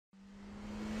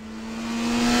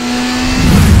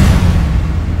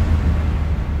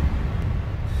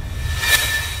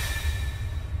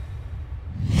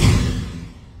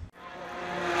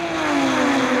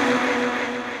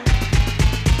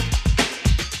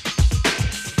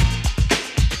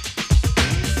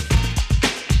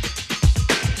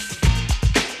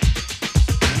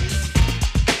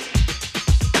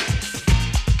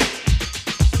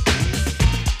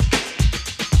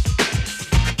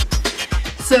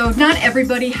So not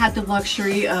everybody had the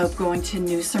luxury of going to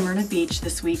New Smyrna Beach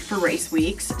this week for race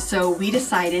weeks, so we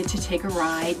decided to take a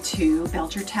ride to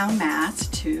Belchertown, Mass,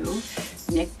 to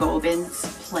Nick Boivin's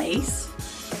place.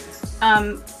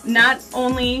 Not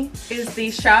only is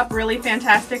the shop really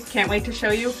fantastic, can't wait to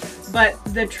show you, but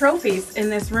the trophies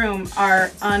in this room are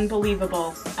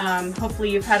unbelievable. Hopefully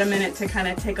you've had a minute to kind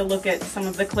of take a look at some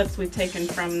of the clips we've taken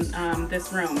from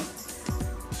this room.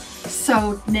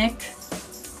 So Nick,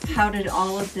 how did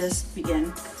all of this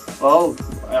begin? Well,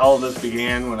 all of this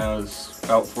began when I was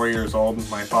about 4 years old.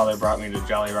 My father brought me to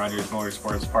Jolly Rogers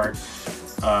Motorsports Park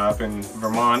up in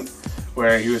Vermont,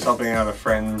 where he was helping out a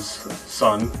friend's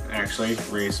son, actually,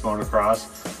 race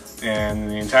motocross.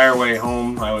 And the entire way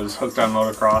home, I was hooked on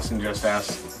motocross and just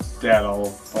asked Dad all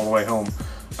the way home,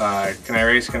 can I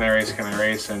race, can I race, can I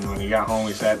race? And when he got home,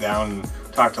 we sat down and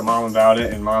talked to Mom about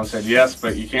it, and Mom said, yes,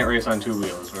 but you can't race on 2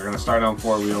 wheels. We're going to start on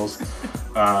 4 wheels.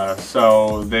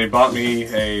 So they bought me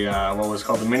a what was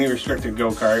called a mini restricted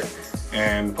go-kart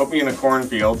and put me in a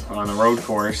cornfield on a road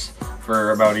course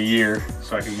for about a year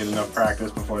so I could get enough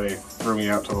practice before they threw me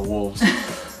out to the wolves.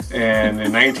 And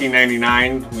in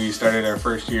 1999 we started our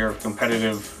first year of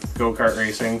competitive go-kart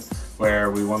racing,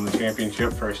 where we won the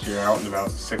championship first year out in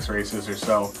about 6 races or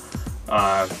so.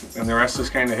 And the rest is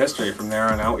kind of history. From there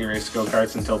on out we raced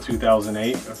go-karts until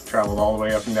 2008. I've traveled all the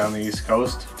way up and down the East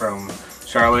Coast, from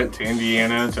Charlotte to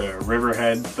Indiana to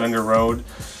Riverhead, Thunder Road.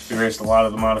 We raced a lot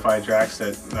of the modified tracks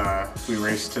that we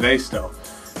race today still.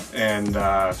 And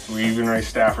we even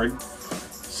raced Stafford.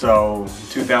 So in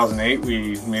 2008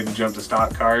 we made the jump to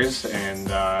stock cars, and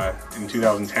in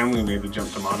 2010 we made the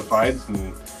jump to modifieds,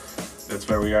 and that's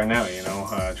where we are now, you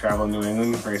know, traveling New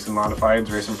England, racing modifieds,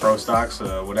 racing pro stocks,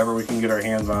 whatever we can get our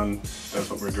hands on, that's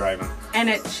what we're driving. And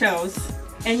it shows,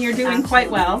 and you're doing quite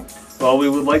well. Well, we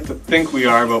would like to think we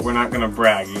are, but we're not going to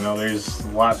brag. You know, there's a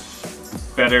lot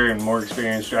better and more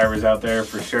experienced drivers out there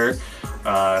for sure.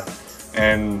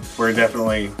 And we're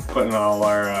definitely putting all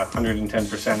our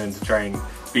 110% in to try and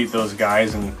beat those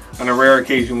guys. And on a rare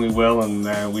occasion we will,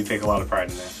 and we take a lot of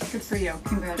pride in that. Good for you.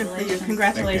 Congratulations. Good for you.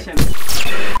 Congratulations.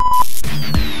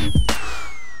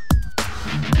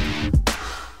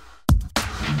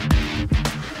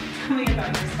 Tell me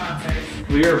about your sponsors.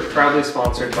 We are proudly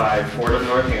sponsored by Ford of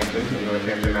Northampton in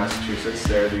Northampton, Massachusetts.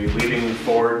 They're the leading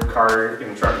Ford car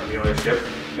and truck dealership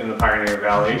in the Pioneer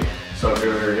Valley. So if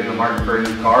you're in the market for a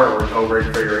new car or tow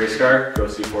rig for your race car, go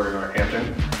see Ford of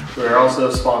Northampton. We're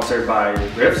also sponsored by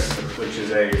Riffs, which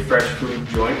is a fresh food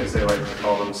joint, as they like to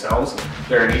call themselves.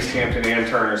 They're in East Hampton and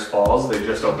Turners Falls. They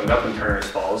just opened up in Turners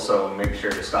Falls, so make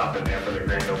sure to stop in there for their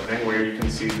grand opening, where you can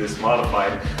see this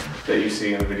modified that you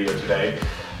see in the video today.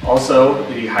 Also,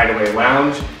 the Hideaway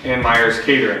Lounge and Myers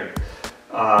Catering.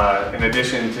 In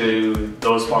addition to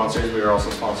those sponsors, we are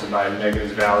also sponsored by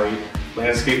Megan's Valley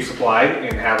Landscape Supply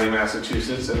in Hadley,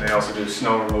 Massachusetts, and they also do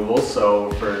snow removal.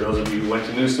 So for those of you who went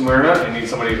to New Smyrna and need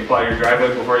somebody to plow your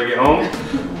driveway before you get home,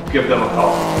 give them a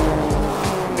call.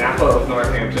 Napa of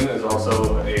Northampton is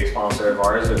also a sponsor of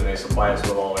ours, and they supply us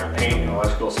with all our paint and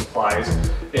electrical supplies.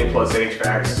 A+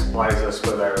 HVAC supplies us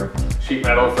with our sheet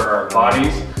metal for our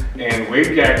bodies. And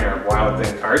Wade Gagner of Wild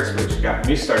Thing Karts, which got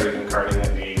me started in karting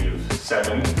at the age of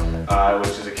 7, which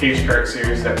is a cage kart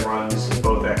series that runs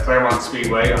both at Claremont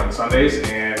Speedway on Sundays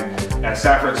and at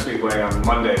Stafford Speedway on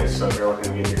Mondays. So if you're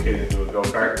looking to get your kid into a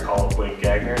go-kart, call up Wade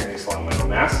Gagner in East Long Meadow,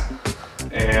 Mass.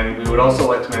 And we would also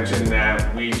like to mention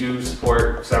that we do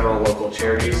support several local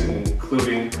charities,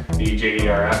 including the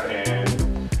JDRF and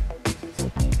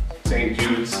St.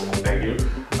 Jude's, thank you,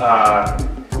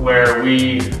 where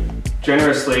we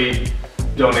generously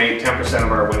donate 10%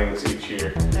 of our winnings each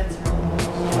year. That's right.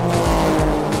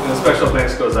 And a special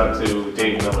thanks goes out to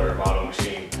Dave Miller of Auto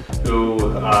Machine, who, to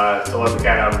let the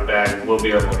cat out of the bag, will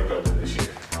be our motor builder this year.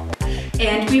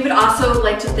 And we would also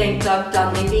like to thank Doug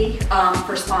Dunleavy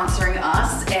for sponsoring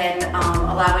us and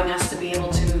allowing us to be able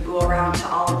to go around to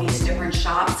all of these different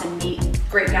shops and meet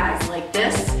great guys like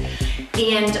this.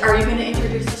 And are you going to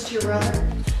introduce us to your brother?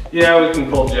 Yeah, we can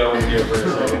pull Joe in here for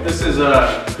a second. This is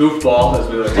a goofball, as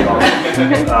we like to call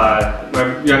him.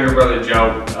 My younger brother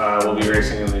Joe will be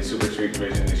racing in the Super Street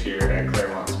division this year at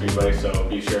Claremont Speedway, so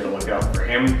be sure to look out for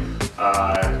him.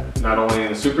 Not only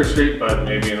in the Super Street, but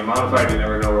maybe in a modified. You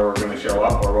never know where we're going to show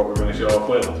up or what we're going to show up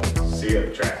with. See you at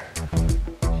the track.